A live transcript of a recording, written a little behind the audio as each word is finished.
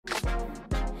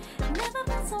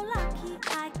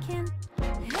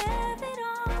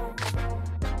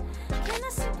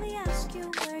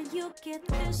get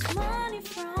this money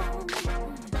from?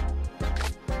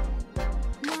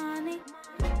 Money.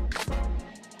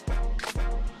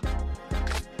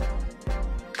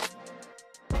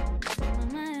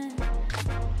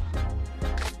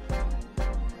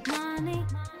 Money.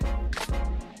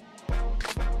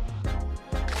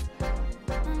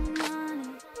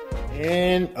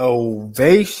 And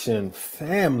ovation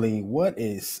family, what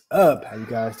is up? How you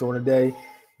guys doing today?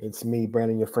 It's me,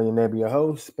 Brandon, your friend, your neighbor, your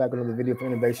host, back with another video for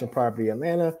Innovation Property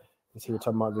Atlanta. It's here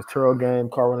talking about the Turo game,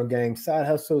 car rental game, side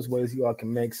hustles, ways you all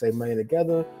can make, save money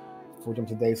together. Before we jump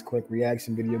to today's quick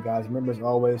reaction video, guys, remember as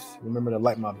always, remember to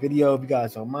like my video if you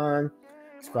guys don't mind.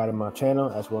 Subscribe to my channel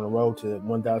as we're on the road to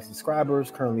 1,000 subscribers,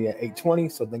 currently at 820.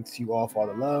 So thanks to you all for all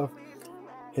the love.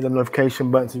 Hit the notification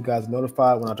button so you guys are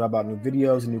notified when I drop out new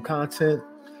videos and new content.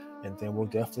 And then we'll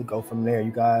definitely go from there,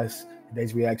 you guys.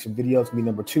 Today's reaction video is going to be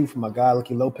number 2 from my guy,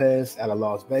 Lucky Lopez, out of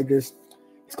Las Vegas.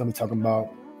 He's going to be talking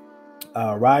about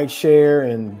ride share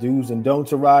and do's and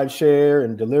don'ts of ride share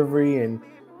and delivery and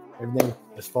everything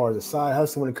as far as the side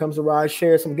hustle when it comes to ride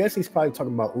share. So I'm guessing he's probably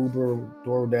talking about Uber,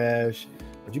 DoorDash,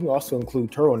 but you can also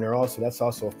include Turo in there also. That's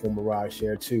also a form of ride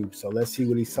share too. So let's see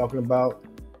what he's talking about,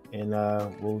 and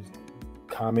we'll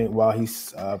comment while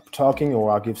he's talking,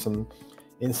 or I'll give some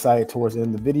insight towards the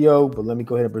end of the video. But let me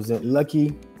go ahead and present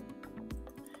Lucky.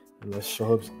 And let's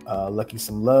show Lucky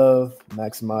some love,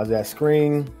 maximize that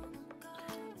screen,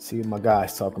 see what my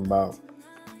guy's talking about.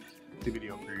 The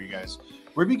video for you guys.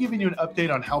 We're going to be giving you an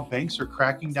update on how banks are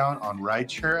cracking down on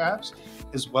rideshare apps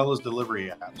as well as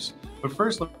delivery apps. But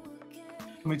first, let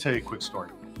me tell you a quick story.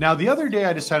 Now, the other day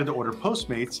I decided to order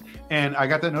Postmates, and I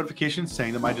got that notification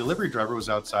saying that my delivery driver was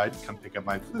outside to come pick up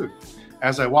my food.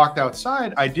 As I walked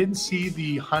outside, I didn't see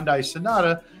the Hyundai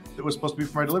Sonata that was supposed to be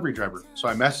for my delivery driver. So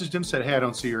I messaged him, said, hey, I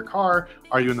don't see your car.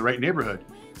 Are you in the right neighborhood?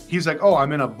 He's like, oh,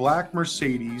 I'm in a black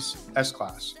Mercedes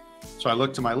S-Class. So I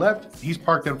look to my left, he's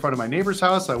parked in front of my neighbor's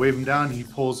house. I wave him down, he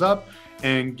pulls up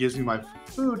and gives me my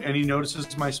food, and he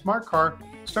notices my smart car,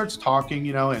 starts talking,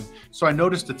 you know, and so I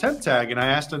noticed the temp tag, and I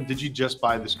asked him, did you just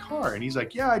buy this car? And he's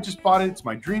like, yeah, I just bought it. It's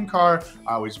my dream car.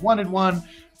 I always wanted one.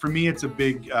 For me, it's a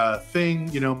big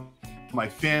thing, you know, my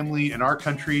family and our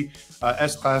country.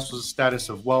 S-Class was a status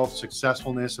of wealth,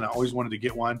 successfulness, and I always wanted to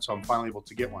get one, so I'm finally able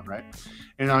to get one, right?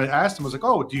 And I asked him, I was like,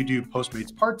 oh, do you do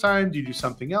Postmates part-time? Do you do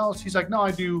something else? He's like, no,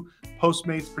 I do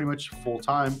Postmates pretty much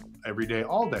full-time, every day,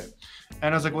 all day.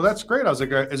 And I was like, well, that's great. I was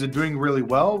like, is it doing really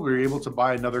well? Were you able to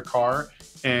buy another car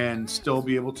and still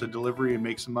be able to delivery and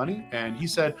make some money? And he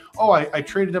said, oh, I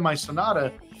traded in my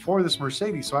Sonata for this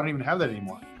Mercedes, so I don't even have that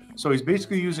anymore. So he's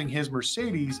basically using his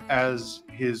Mercedes as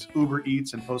his Uber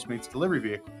Eats and Postmates delivery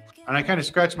vehicle. And I kind of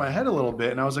scratched my head a little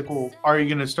bit, and I was like, well, are you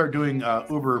going to start doing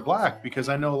Uber Black? Because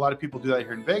I know a lot of people do that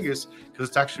here in Vegas because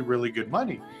it's actually really good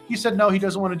money. He said, no, he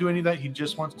doesn't want to do any of that. He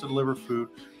just wants to deliver food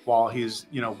while his,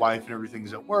 you know, wife and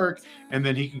everything's at work, and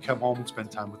then he can come home and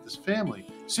spend time with his family.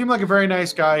 Seemed like a very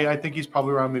nice guy. I think he's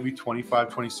probably around maybe 25,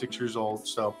 26 years old.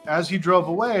 So as he drove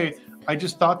away, I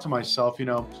just thought to myself, you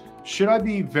know, should I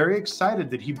be very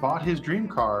excited that he bought his dream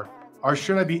car, or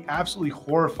should I be absolutely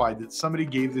horrified that somebody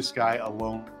gave this guy a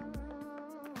loan?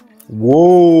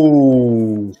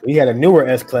 Whoa, he had a newer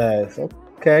S-Class.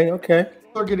 Okay.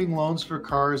 They're getting loans for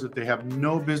cars that they have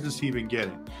no business even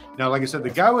getting. Now, like I said, the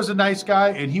guy was a nice guy,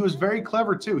 and he was very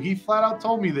clever too. He flat out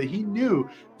told me that he knew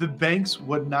the banks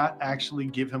would not actually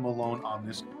give him a loan on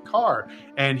this car.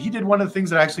 And he did one of the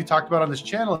things that I actually talked about on this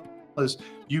channel is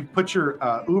you put your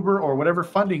Uber or whatever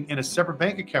funding in a separate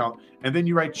bank account, and then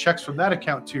you write checks from that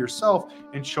account to yourself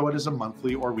and show it as a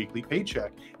monthly or weekly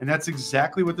paycheck. And that's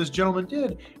exactly what this gentleman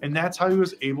did. And that's how he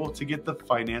was able to get the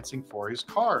financing for his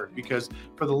car. Because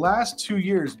for the last 2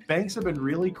 years, banks have been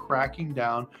really cracking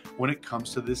down when it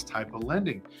comes to this type of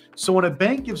lending. So when a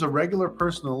bank gives a regular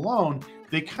person a loan,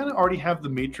 they kind of already have the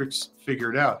matrix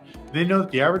figured out. They know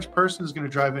that the average person is going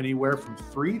to drive anywhere from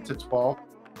 3 to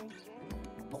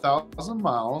 12,000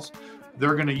 miles.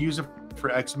 They're going to use it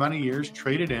for X amount of years,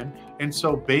 trade it in. And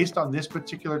so based on this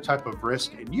particular type of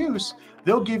risk and use,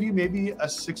 they'll give you maybe a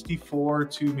 64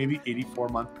 to maybe 84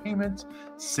 month payment,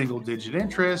 single digit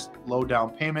interest, low down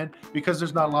payment, because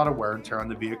there's not a lot of wear and tear on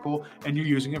the vehicle and you're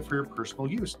using it for your personal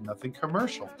use, nothing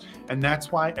commercial. And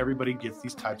that's why everybody gets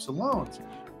these types of loans.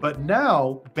 But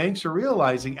now banks are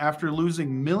realizing, after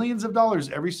losing millions of dollars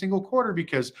every single quarter,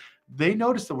 because they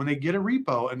noticed that when they get a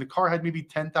repo and the car had maybe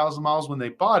 10,000 miles when they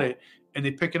bought it, and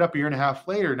they pick it up a year and a half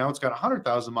later, now it's got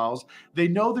 100,000 miles, they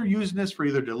know they're using this for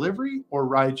either delivery or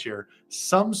rideshare,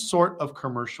 some sort of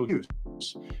commercial use.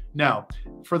 Now,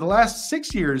 for the last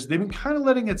 6 years, they've been kind of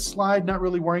letting it slide, not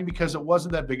really worrying because it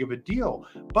wasn't that big of a deal.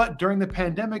 But during the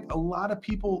pandemic, a lot of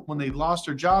people, when they lost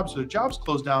their jobs, their jobs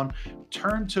closed down,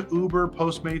 turned to Uber,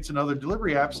 Postmates, and other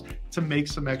delivery apps to make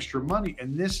some extra money.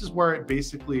 And this is where it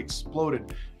basically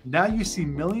exploded. Now you see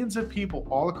millions of people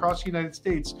all across the United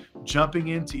States jumping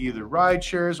into either ride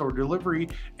shares or delivery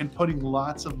and putting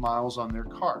lots of miles on their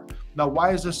car. Now,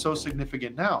 why is this so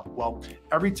significant now? Well,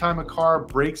 every time a car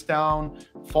breaks down,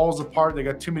 falls apart, they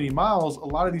got too many miles, a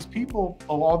lot of these people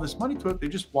owe all this money to it, they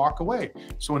just walk away.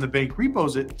 So when the bank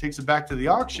repos it, takes it back to the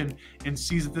auction and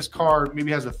sees that this car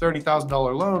maybe has a $30,000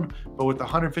 loan, but with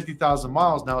 150,000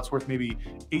 miles, now it's worth maybe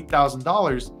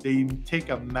 $8,000, they take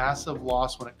a massive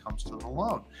loss when it comes to the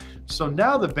loan. So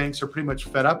now the banks are pretty much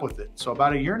fed up with it. So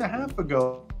about a year and a half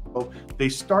ago, they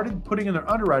started putting in their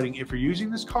underwriting, if you're using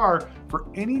this car for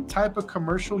any type of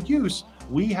commercial use,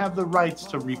 we have the rights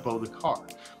to repo the car.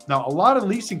 Now, a lot of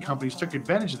leasing companies took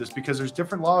advantage of this because there's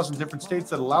different laws in different states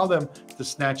that allow them to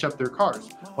snatch up their cars.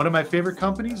 One of my favorite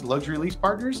companies, Luxury Lease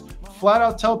Partners, flat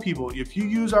out tell people, if you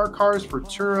use our cars for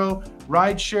Turo,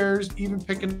 ride shares, even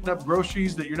picking up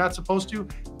groceries that you're not supposed to,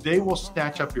 they will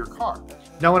snatch up your car.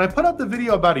 Now, when I put out the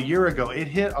video about a year ago, it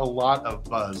hit a lot of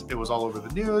buzz. It was all over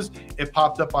the news. It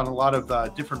popped up on a lot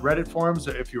of different Reddit forums.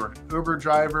 If you're an Uber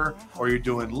driver or you're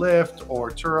doing Lyft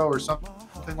or Turo or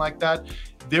something like that,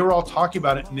 they were all talking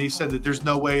about it, and they said that there's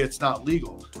no way it's not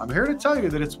legal. I'm here to tell you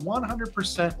that it's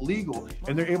 100% legal,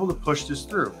 and they're able to push this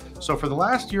through. So for the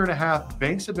last year and a half,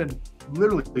 banks have been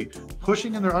literally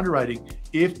pushing in their underwriting.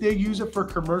 If they use it for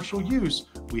commercial use,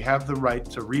 we have the right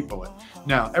to repo it.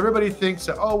 Now, everybody thinks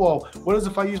that, oh, well, what is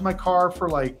if I use my car for,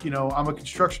 like, I'm a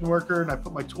construction worker and I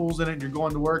put my tools in it and you're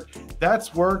going to work?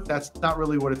 That's work. That's not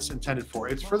really what it's intended for.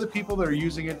 It's for the people that are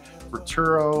using it for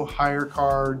Turo, hire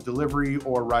car, delivery,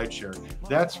 or rideshare.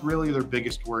 That's really their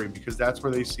biggest worry because that's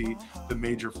where they see the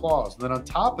major flaws. And then on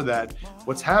top of that,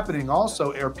 what's happening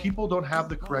also are people don't have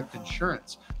the correct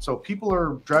insurance. So people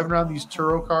are driving around these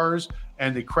Turo cars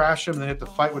and they crash them and they have to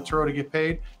fight with Turo to get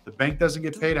paid. The bank doesn't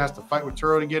get paid, it has to fight with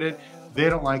Turo to get it. They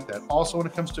don't like that. Also, when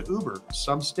it comes to Uber,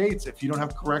 some states, if you don't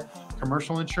have correct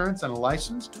commercial insurance and a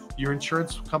license, your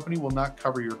insurance company will not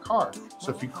cover your car. So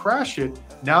if you crash it,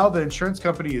 now the insurance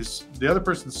company is, the other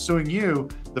person's suing you,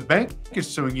 the bank is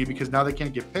suing you because now they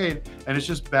can't get paid, and it's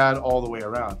just bad all the way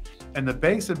around. And the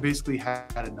banks have basically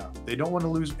had enough. They don't want to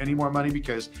lose any more money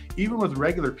because even with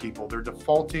regular people, they're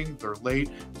defaulting, they're late,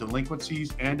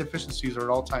 delinquencies and deficiencies are at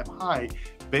all-time high.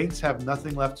 Banks have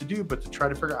nothing left to do but to try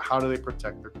to figure out how do they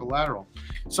protect their collateral.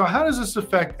 So how does this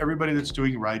affect everybody that's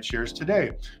doing ride shares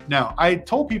today? Now, I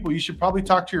told people you should probably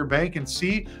talk to your bank and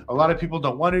see. A lot of people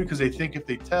don't want to because they think if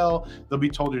they tell, they'll be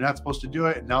told you're not supposed to do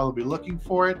it, and now they'll be looking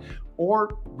for it, or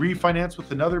refinance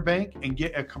with another bank and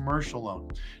get a commercial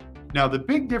loan. Now, the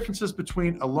big differences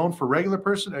between a loan for a regular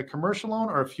person and a commercial loan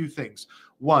are a few things.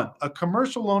 One, a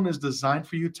commercial loan is designed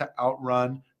for you to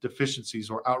outrun deficiencies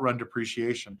or outrun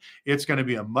depreciation. It's going to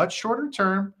be a much shorter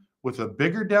term with a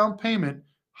bigger down payment,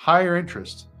 higher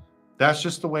interest. That's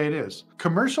just the way it is.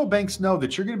 Commercial banks know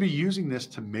that you're going to be using this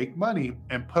to make money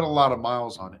and put a lot of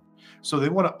miles on it. So they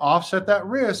want to offset that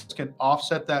risk and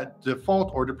offset that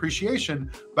default or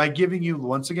depreciation by giving you,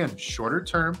 once again, shorter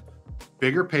term,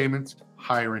 bigger payments,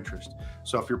 higher interest.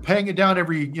 So if you're paying it down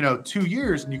every 2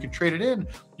 years and you can trade it in,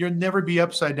 you'll never be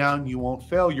upside down. You won't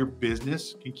fail. Your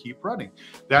business can keep running.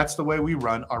 That's the way we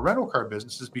run our rental car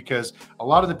businesses, because a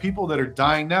lot of the people that are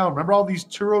dying now, remember all these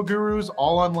Turo gurus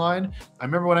all online? I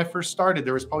remember when I first started,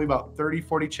 there was probably about 30,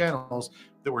 40 channels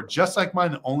that were just like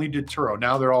mine that only did Turo.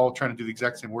 Now they're all trying to do the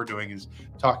exact same we're doing, is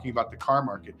talking about the car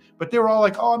market. But they were all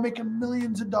like, oh, I'm making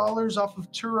millions of dollars off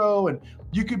of Turo, and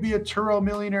you could be a Turo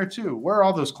millionaire too. Where are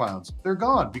all those clowns? They're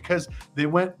gone because they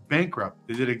went bankrupt.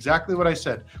 They did exactly what I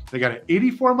said. They got an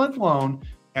 84-month loan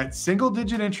at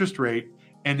single-digit interest rate,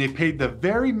 and they paid the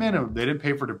very minimum. They didn't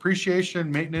pay for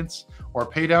depreciation, maintenance, or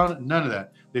pay down, none of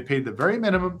that. They paid the very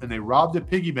minimum, and they robbed a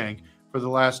piggy bank for the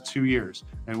last 2 years.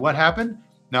 And what happened?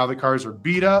 Now the cars are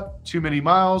beat up, too many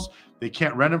miles. They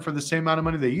can't rent them for the same amount of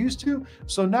money they used to.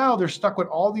 So now they're stuck with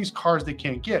all these cars they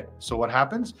can't get. So what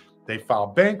happens? They file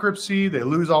bankruptcy, they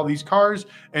lose all these cars.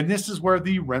 And this is where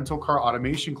the rental car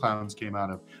automation clowns came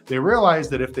out of. They realized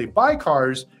that if they buy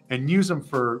cars and use them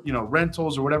for,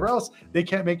 rentals or whatever else, they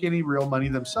can't make any real money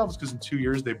themselves, because in 2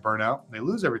 years they burn out and they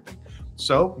lose everything.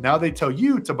 So now they tell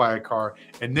you to buy a car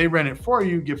and they rent it for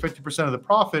you, get 50% of the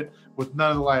profit with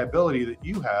none of the liability that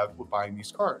you have with buying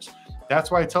these cars. That's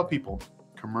why I tell people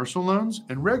commercial loans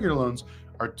and regular loans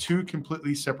are two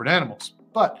completely separate animals.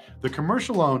 But the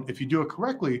commercial loan, if you do it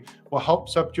correctly, will help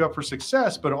set you up for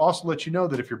success, but it'll also let you know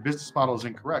that if your business model is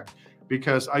incorrect.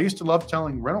 Because I used to love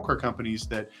telling rental car companies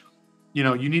that, you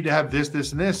know, you need to have this,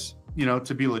 this, and this, you know,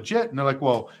 to be legit. And they're like,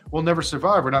 well, we'll never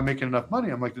survive. We're not making enough money.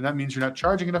 I'm like, then that means you're not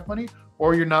charging enough money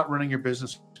or you're not running your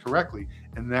business correctly.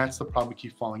 And that's the problem we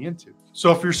keep falling into.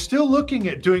 So if you're still looking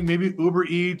at doing maybe Uber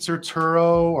Eats or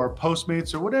Turo or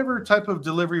Postmates or whatever type of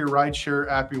delivery or rideshare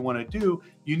app you want to do,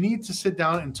 you need to sit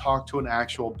down and talk to an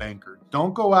actual banker.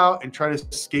 Don't go out and try to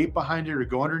escape behind it or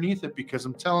go underneath it, because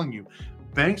I'm telling you,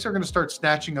 banks are going to start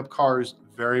snatching up cars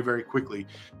very, very quickly.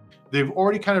 They've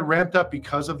already kind of ramped up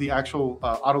because of the actual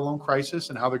auto loan crisis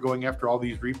and how they're going after all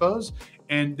these repos.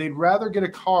 And they'd rather get a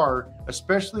car,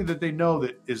 especially that they know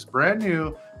that is brand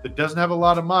new, that doesn't have a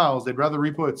lot of miles. They'd rather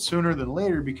repo it sooner than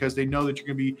later because they know that you're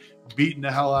going to be beating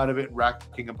the hell out of it and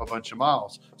racking up a bunch of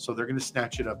miles. So they're going to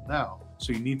snatch it up now.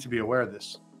 So you need to be aware of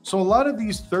this. So a lot of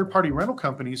these third-party rental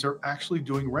companies are actually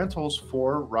doing rentals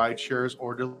for ride shares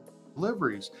or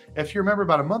deliveries. If you remember,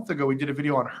 about a month ago, we did a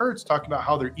video on Hertz talking about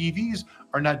how their EVs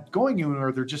are not going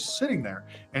anywhere, they're just sitting there.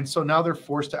 And so now they're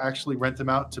forced to actually rent them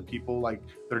out to people like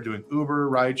that are doing Uber,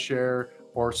 rideshare,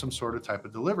 or some sort of type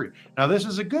of delivery. Now, this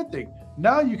is a good thing.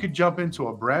 Now you could jump into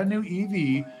a brand new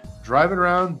EV, drive it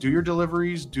around, do your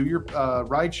deliveries, do your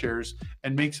ride shares,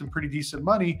 and make some pretty decent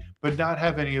money, but not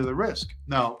have any of the risk.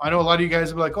 Now, I know a lot of you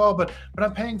guys will be like, oh, but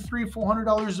I'm paying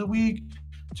 $300-400 a week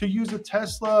to use a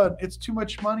Tesla. It's too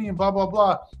much money and blah, blah,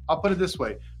 blah. I'll put it this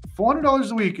way. $400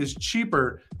 a week is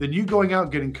cheaper than you going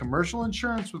out getting commercial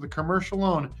insurance with a commercial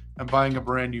loan and buying a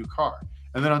brand new car.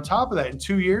 And then on top of that, in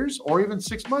 2 years or even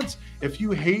 6 months, if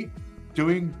you hate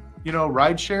doing, you know,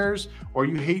 ride shares or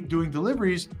you hate doing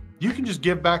deliveries, you can just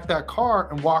give back that car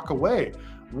and walk away.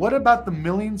 What about the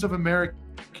millions of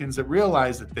Americans that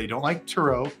realize that they don't like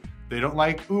Turo, they don't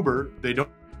like Uber, they don't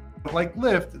like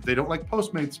Lyft, they don't like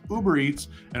Postmates, Uber Eats,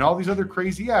 and all these other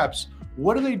crazy apps?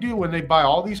 What do they do when they buy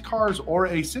all these cars or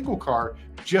a single car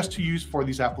just to use for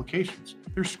these applications?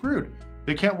 They're screwed.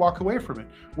 They can't walk away from it.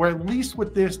 Where at least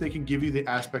with this, they can give you the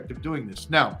aspect of doing this.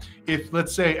 Now, if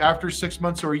let's say after 6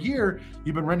 months or a year,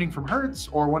 you've been renting from Hertz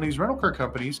or one of these rental car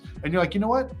companies, and you're like, you know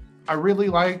what? I really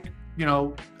like, you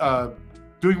know,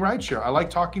 doing rideshare. I like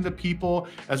talking to people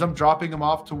as I'm dropping them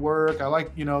off to work. I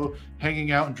like, you know,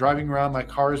 hanging out and driving around. My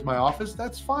car is my office.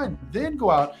 That's fine. Then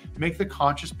go out, make the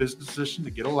conscious business decision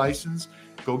to get a license,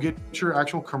 go get your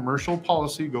actual commercial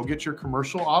policy, go get your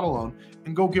commercial auto loan,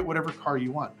 and go get whatever car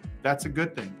you want. That's a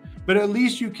good thing. But at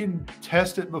least you can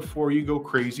test it before you go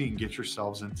crazy and get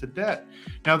yourselves into debt.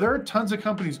 Now, there are tons of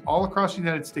companies all across the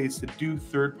United States that do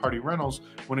third-party rentals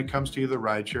when it comes to either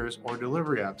ride shares or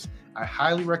delivery apps. I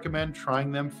highly recommend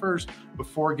trying them first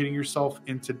before getting yourself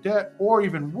into debt, or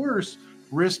even worse,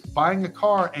 risk buying a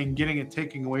car and getting it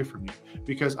taken away from you,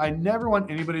 because I never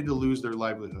want anybody to lose their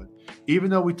livelihood. Even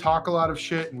though we talk a lot of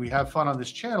shit and we have fun on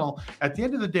this channel, at the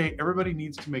end of the day, everybody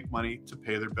needs to make money to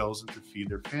pay their bills and to feed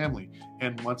their family.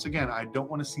 And once again, I don't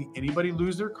want to see anybody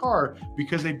lose their car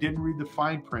because they didn't read the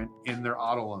fine print in their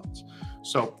auto loans.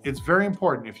 So it's very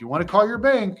important. If you want to call your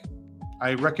bank,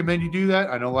 I recommend you do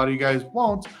that. I know a lot of you guys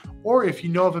won't. Or if you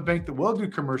know of a bank that will do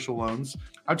commercial loans,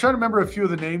 I'm trying to remember a few of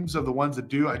the names of the ones that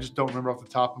do. I just don't remember off the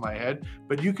top of my head.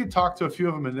 But you could talk to a few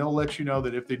of them and they'll let you know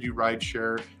that if they do ride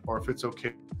share or if it's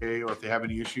okay or if they have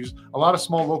any issues. A lot of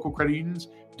small local credit unions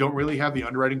don't really have the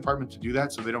underwriting department to do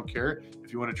that, so they don't care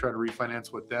if you want to try to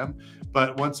refinance with them.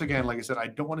 But once again, like I said, I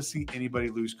don't want to see anybody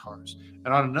lose cars.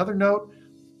 And on another note,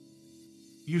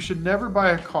 you should never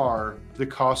buy a car that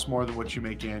costs more than what you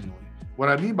make annually. What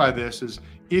I mean by this is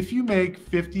if you make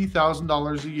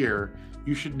 $50,000 a year,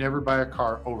 you should never buy a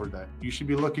car over that. You should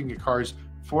be looking at cars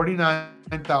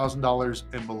 $49,000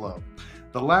 and below.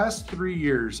 The last 3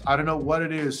 years, I don't know what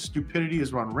it is, stupidity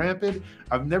has run rampant.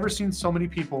 I've never seen so many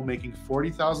people making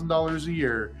 $40,000 a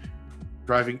year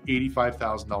driving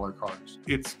 $85,000 cars.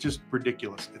 It's just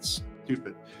ridiculous. It's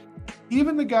stupid.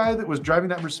 Even the guy that was driving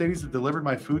that Mercedes that delivered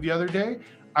my food the other day,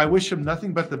 I wish him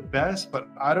nothing but the best, but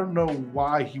I don't know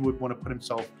why he would want to put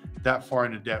himself that far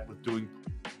into debt with doing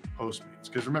Postmates.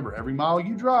 Because remember, every mile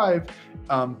you drive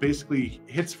basically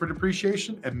hits for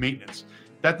depreciation and maintenance.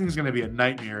 That thing's going to be a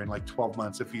nightmare in like 12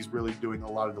 months if he's really doing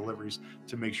a lot of deliveries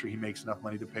to make sure he makes enough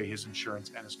money to pay his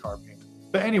insurance and his car payment.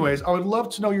 But anyways, I would love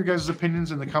to know your guys'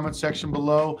 opinions in the comment section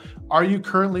below. Are you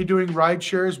currently doing ride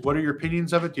shares? What are your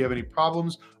opinions of it? Do you have any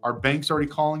problems? Are banks already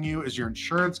calling you? Is your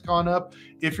insurance gone up?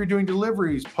 If you're doing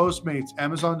deliveries, Postmates,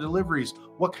 Amazon deliveries,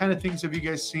 what kind of things have you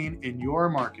guys seen in your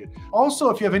market? Also,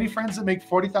 if you have any friends that make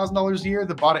 $40,000 a year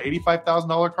that bought an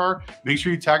 $85,000 car, make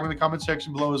sure you tag them in the comment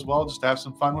section below as well, just to have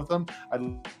some fun with them. I'd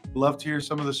love to hear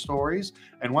some of the stories.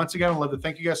 And once again, I'd love to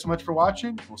thank you guys so much for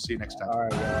watching. We'll see you next time. All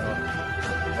right, y'all.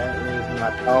 That is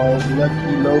my dog,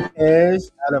 Lucky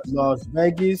Lopez, out of Las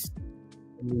Vegas.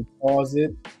 Let me pause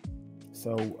it.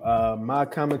 So my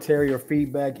commentary or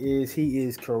feedback is he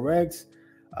is correct.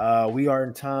 We are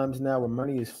in times now where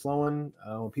money is flowing.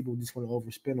 When people just want to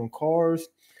overspend on cars.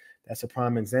 That's a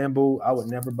prime example. I would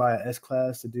never buy an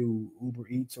S-Class to do Uber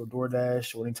Eats or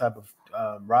DoorDash or any type of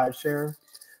ride share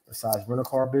besides rental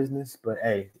car business. But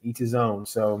hey, each his own.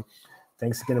 So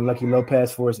thanks again to Lucky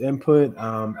Lopez for his input.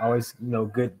 Always,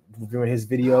 good reviewing his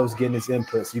videos, getting his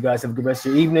input. So you guys have a good rest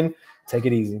of your evening. Take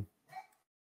it easy.